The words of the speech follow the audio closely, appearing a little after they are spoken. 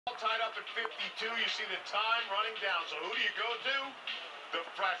Tied up at 52. You see the time running down. So who do you go to? The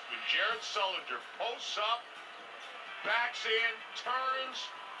freshman, Jared Sullinger, posts up, backs in, turns.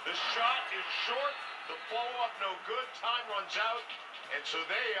 The shot is short. The follow-up no good. Time runs out. And so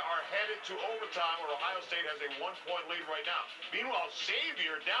they are headed to overtime, where Ohio State has a 1-point lead right now. Meanwhile,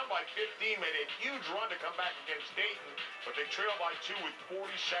 Xavier, down by 15, made a huge run to come back against Dayton, but they trail by 2 with 40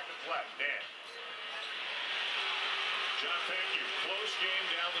 seconds left. Dan. John, thank you. Close game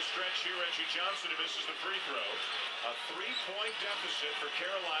down the stretch here. Reggie Johnson misses the free throw. A 3-point deficit for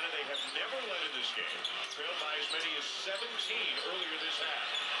Carolina. They have never led in this game. Trailed by as many as 17 earlier this half.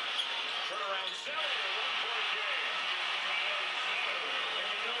 Turnaround 7, a 1-point game. And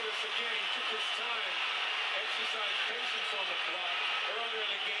you notice, again, he took his time, exercised patience on the block. Earlier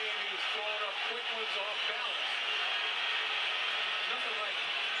in the game, he was throwing up quick ones off balance. Nothing like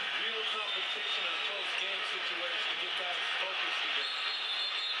real competition in a close game situation to get guys focused again.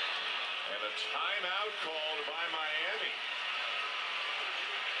 And a timeout called by Miami.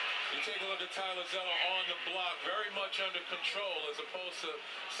 You take a look at Tyler Zeller on the block, very much under control as opposed to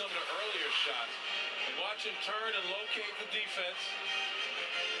some of the earlier shots. And watch him turn and locate the defense.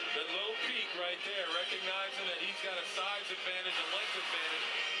 That little peek right there, recognizing that he's got a size advantage, a length advantage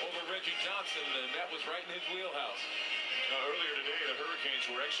over Reggie Johnson, and that was right in his wheelhouse. Now, earlier today, the Hurricanes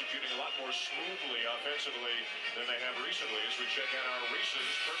were executing a lot more smoothly offensively than they have recently, as we check out our recent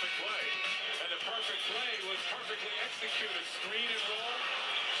perfect play. And the perfect play was perfectly executed. Screen and roll,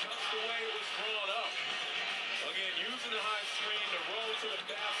 just the way it was drawn up. Again, using the high screen to roll to the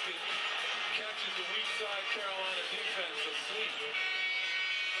basket, catches the weak side Carolina defense asleep.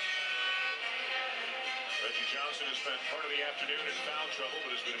 Reggie Johnson has spent part of the afternoon in foul trouble,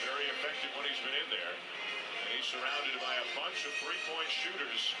 but has been very effective when he's been in there. And he's surrounded by a bunch of three-point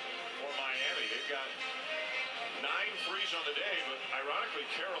shooters for Miami. They've got 9 threes on the day, but ironically,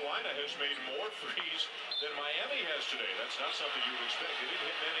 Carolina has made more threes than Miami has today. That's not something you would expect. They didn't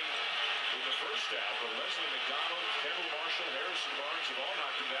hit many in the first half, but Leslie McDonald, Kendall Marshall, Harrison Barnes have all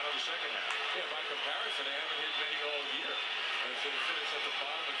knocked them down in the second half. Yeah, by comparison, they haven't hit many all year. And so they finish at the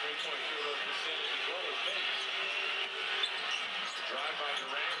bottom with 3.2 percentage as well as me. Drive by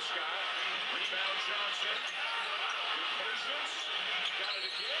Durant, Scott. Rebound Johnson. Good patience. Got it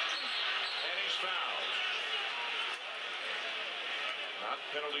again. And he's fouled. Not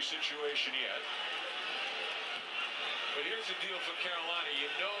penalty situation yet. But here's the deal for Carolina.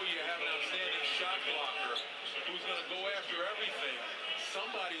 You know you have an outstanding shot blocker who's going to go after everything.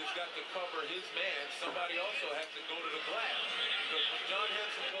 Somebody has got to cover his man. Somebody also has to go to the glass. Because when John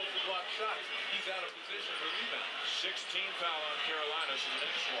Henson goes to block shots, he's out of position for rebound. 16 foul on Carolina, so the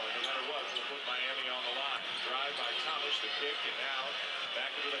next one, no matter what, will put Miami on the line. Drive by Thomas, the kick, and now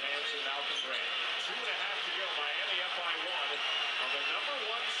back into the hands of Malcolm Grant. 2.5 to go. Miami up by 1 on the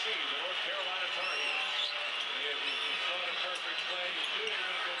 #1 seed, the North Carolina Tar Heels. Yeah, you saw the perfect play. You knew they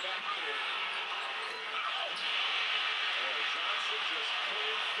were going to go back to it. Johnson just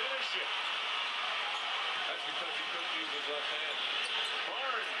couldn't finish it. That's because he couldn't use his left hand.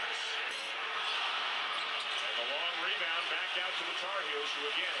 Barnes. And the long rebound back out to the Tar Heels, who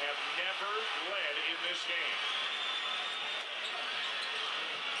again have never led in this game.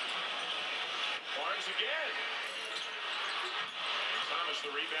 Barnes again. And Thomas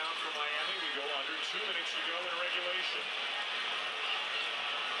the rebound for Miami. We go under 2 minutes to go in regulation.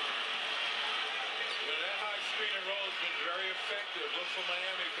 That high screen and roll has been very effective. Look for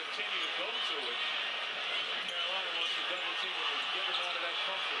Miami to continue to go to it. Carolina wants to double team him and get him out of that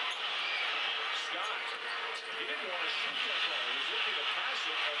comfort. Scott, he didn't want to shoot that ball. He was looking to pass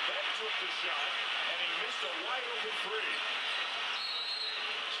it and then took the shot, and he missed a wide open three.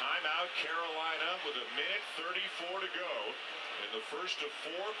 Timeout Carolina with 1:34 to go in the first of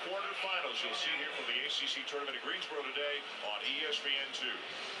 4 quarterfinals. You'll see here from the ACC tournament at Greensboro today on ESPN2.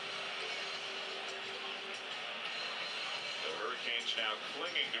 The Hurricanes now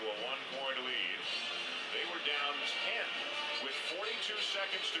clinging to a 1-point lead. They were down 10 with 42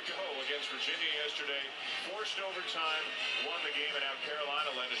 seconds to go against Virginia yesterday. Forced overtime, won the game, and now Carolina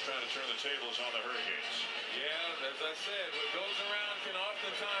is trying to turn the tables on the Hurricanes. Yeah, as I said, what goes around can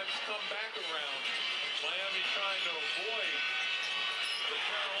oftentimes come back around. Miami trying to avoid the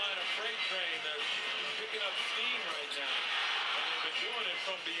Carolina freight train that's picking up steam right now. And they've been doing it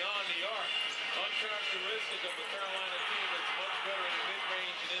from beyond the arc. Uncharacteristic of the Carolina team that's much better in the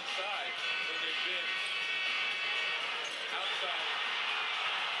mid-range and inside than they've been outside.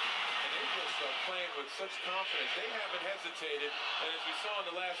 And they just are playing with such confidence. They haven't hesitated, and as we saw in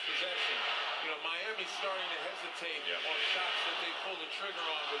the last possession, you know, Miami's starting to hesitate on shots that they pull the trigger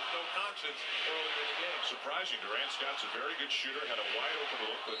on with no conscience earlier in the game. Surprising, Durant Scott's a very good shooter, had a wide open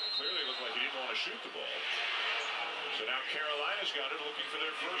look, but clearly looked like he didn't want to shoot the ball. So now Carolina's got it, looking for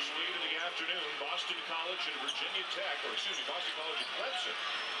their first lead of the afternoon. Boston College and Virginia Tech, or excuse me, Boston College and Clemson.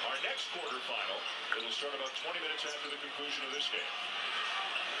 Our next quarterfinal, it'll start about 20 minutes after the conclusion of this game.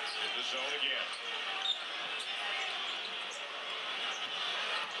 In the zone again.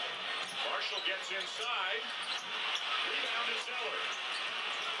 Marshall gets inside. Rebound to Zeller.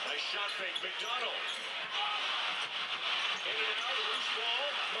 Nice shot fake, McDonald. In and out, loose ball,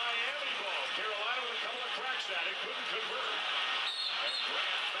 Miami ball. Carolina with a couple of cracks at it, couldn't convert. And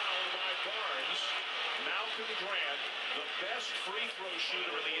Grant fouled by Barnes. Malcolm Grant, the best free throw shooter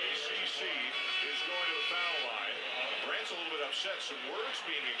in the ACC, is going to the foul line. Grant's a little bit upset. Some words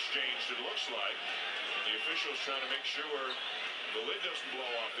being exchanged, it looks like. And the officials trying to make sure the lid doesn't blow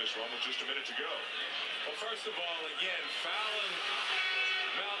off this one with just a minute to go. Well, first of all, again, fouling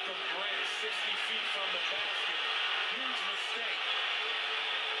Malcolm Grant 60 feet from the basket. Huge mistake.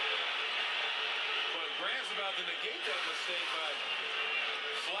 But Grant's about to negate that mistake by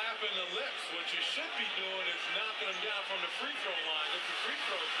flapping the lips. What you should be doing is knocking them down from the free throw line. If the free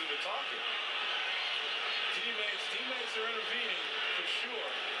throws do the talking. Teammates are intervening for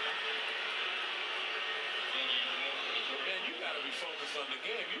sure. Man, you got to be focused on the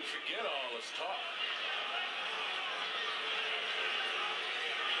game. You forget all this talk.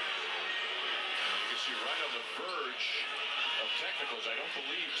 You can see right on the verge of technicals. I don't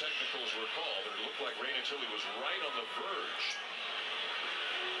believe technicals were called. It looked like Ray Tilly was right on the verge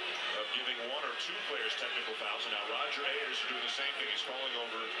of giving one or two players technical fouls. And now Roger Ayers is doing the same thing. He's calling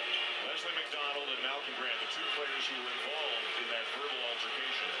over Leslie McDonald and Malcolm Grant, the two players who were involved in that verbal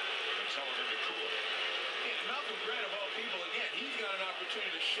altercation, and telling them to cool it. Malcolm Grant, of all people, again, he's got an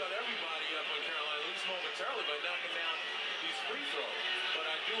opportunity to shut everybody up on Carolina, at least momentarily, by knocking down these free throws. But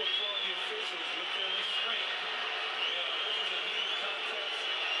I do applaud the officials with their restraint. You know, this is a heated contest.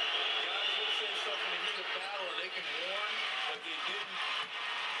 Guys will say stuff in the heat of battle, and they can warn, but they didn't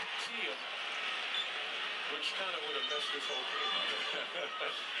tee them, which kind of would have messed this whole game up.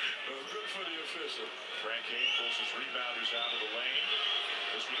 Good for the official. Frank Kane pulls his rebounders out of the lane.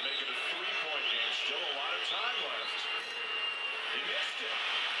 This would make it a three-point game. Still a lot of time left. He missed it.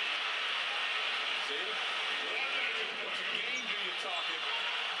 See? What game do you talking?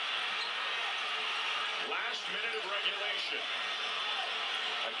 Last minute of regulation.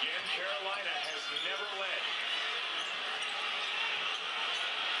 Again, Carolina has never led.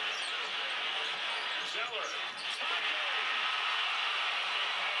 Zeller.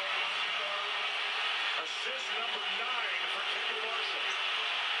 Assist number 9 for Kendall Marshall.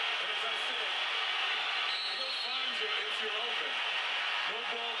 And as I said, he'll find you if you're open. No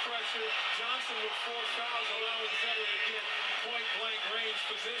ball pressure. Johnson with 4 fouls, allowing Zeller to get point-blank range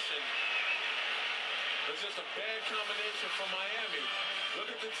position. It's just a bad combination from Miami. Look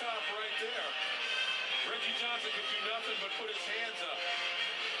at the top right there. Reggie Johnson could do nothing but put his hands up.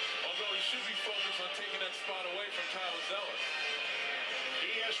 Although he should be focused on taking that spot away from Tyler Zeller.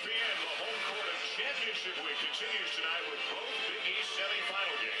 ESPN, the home court of championship week, continues tonight with both Big East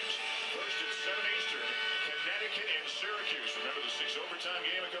semifinal games. First at 7 Eastern, Connecticut and Syracuse. Remember the 6 overtime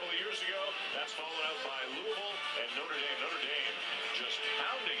game a couple of years ago? That's followed out by Louisville and Notre Dame. Notre Dame just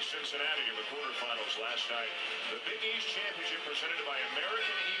pounding Cincinnati in the quarterfinals last night. The Big East Championship presented by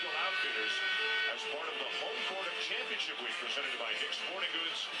American Eagle Outfitters as part of the home court of championship week presented by Dick's Sporting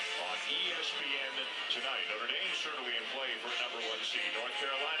Goods on ESPN tonight. Notre Dame certainly in play for a #1 seed. North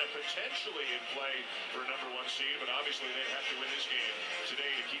Carolina potentially in play for a #1 seed, but obviously they'd have to win this game today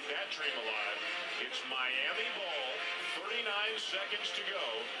to keep that dream alive. It's Miami ball, 39 seconds to go.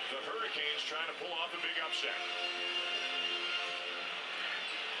 The Hurricanes trying to pull off a big upset.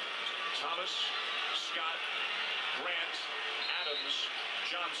 Thomas, Scott, Grant, Adams,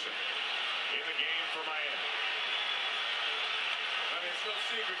 Johnson in the game for Miami. I mean, it's no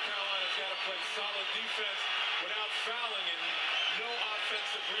secret Carolina's got to play solid defense without fouling and no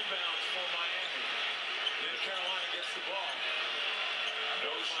offensive rebounds for Miami. Then Carolina gets the ball.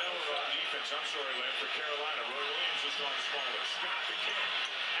 No Zeller on defense. I'm sorry, Len, for Carolina. Roy Williams has gone smaller. Scott the kick.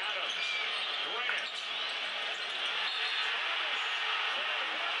 Adams. Grant.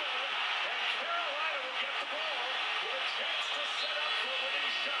 And Carolina will get the ball with a chance to set up for a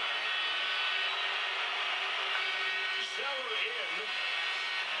winning shot. Zeller in.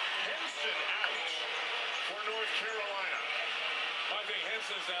 Henson out for North Carolina. I think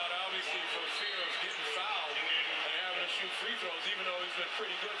Henson's out, obviously, for fear of getting fouled and having to shoot free throws, even though he's been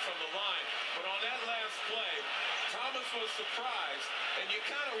pretty good from the line. But was surprised, and you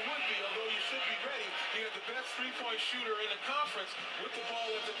kind of would be, although you should be ready. You have the best three-point shooter in the conference with the ball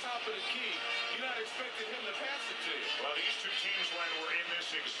at the top of the key. You're not expecting him to pass it to you. Well, these two teams, Len, were in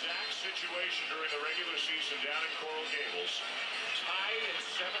this exact situation during the regular season down in Coral Gables. Tied at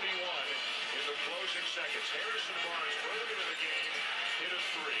 71 in the closing seconds. Harrison Barnes early into the game hit a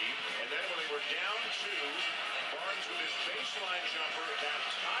three, and then when they were down two, Barnes with his baseline jumper that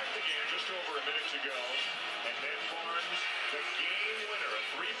tied the game just over a minute to go, and then Barnes the game winner, a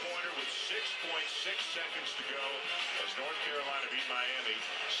three-pointer with 6.6 seconds to go as North Carolina beat Miami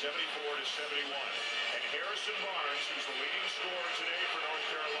 74-71. And Harrison Barnes, who's the leading scorer today for North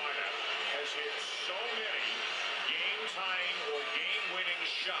Carolina, has hit so many game-tying or game-winning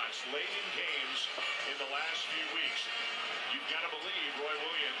shots late in games in the last few weeks. You've got to believe Roy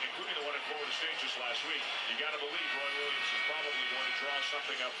Williams, including the one at Florida State just last week, you've got to believe Roy Williams is probably going to draw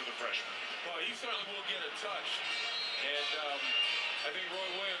something up for the freshman. Well, he certainly will get a touch. And I think Roy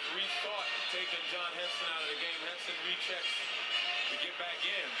Williams rethought taking John Henson out of the game. Henson rechecks to get back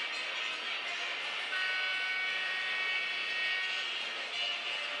in.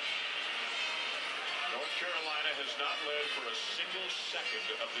 North Carolina has not led for a single second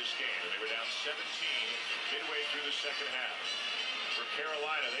of this game, and they were down 17 midway through the second half. For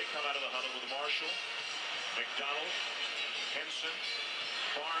Carolina, they come out of the huddle with Marshall, McDonald, Henson,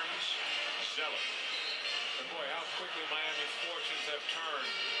 Barnes, Zeller. And boy, how quickly Miami's fortunes have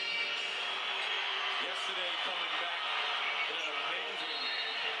turned. Yesterday coming back in an amazing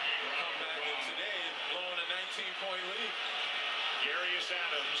comeback, and today blowing a 19-point lead. Darius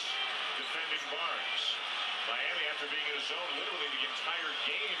Adams defending Barnes. Miami, after being in a zone literally the entire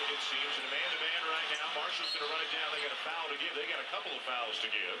game, it seems, in a man-to-man right now. Marshall's going to run it down. They got a foul to give. They got a couple of fouls to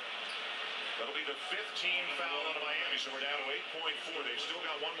give. That'll be the 15th foul on Miami, so we're down to 8.4. They've still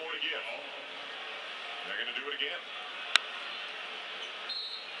got one more to give. They're going to do it again.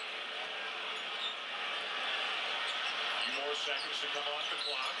 A few more seconds to come off the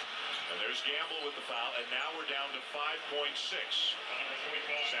clock. And there's Gamble with the foul, and now we're down to 5.6.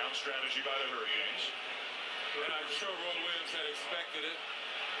 Sound strategy by the Hurricanes. And I'm sure Roy Williams had expected it,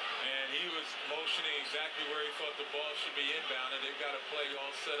 and he was motioning exactly where he thought the ball should be inbound, and they've got a play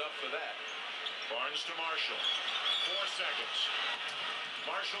all set up for that. Barnes to Marshall. 4 seconds.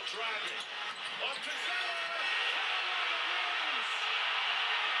 Marshall driving. Up to Zeller.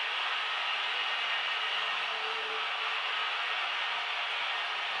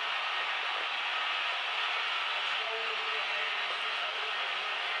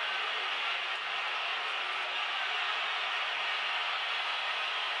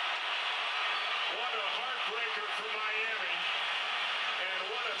 What a heartbreaker for Miami, and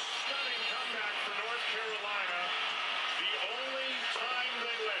what a stunning comeback for North Carolina. The only time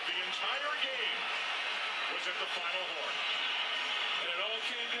they led the entire game was at the final horn. And it all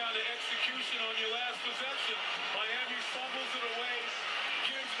came down to execution on your last possession. Miami fumbles it away,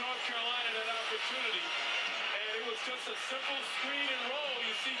 gives North Carolina that opportunity, and it was just a simple screen and roll.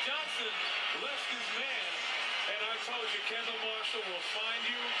 You see Johnson left his man, and I told you Kendall Marshall will find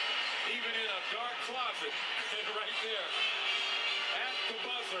you even in a dark closet. And right there at the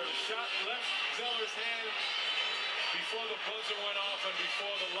buzzer, shot left Zeller's hand before the buzzer went off and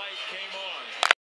before the light came on.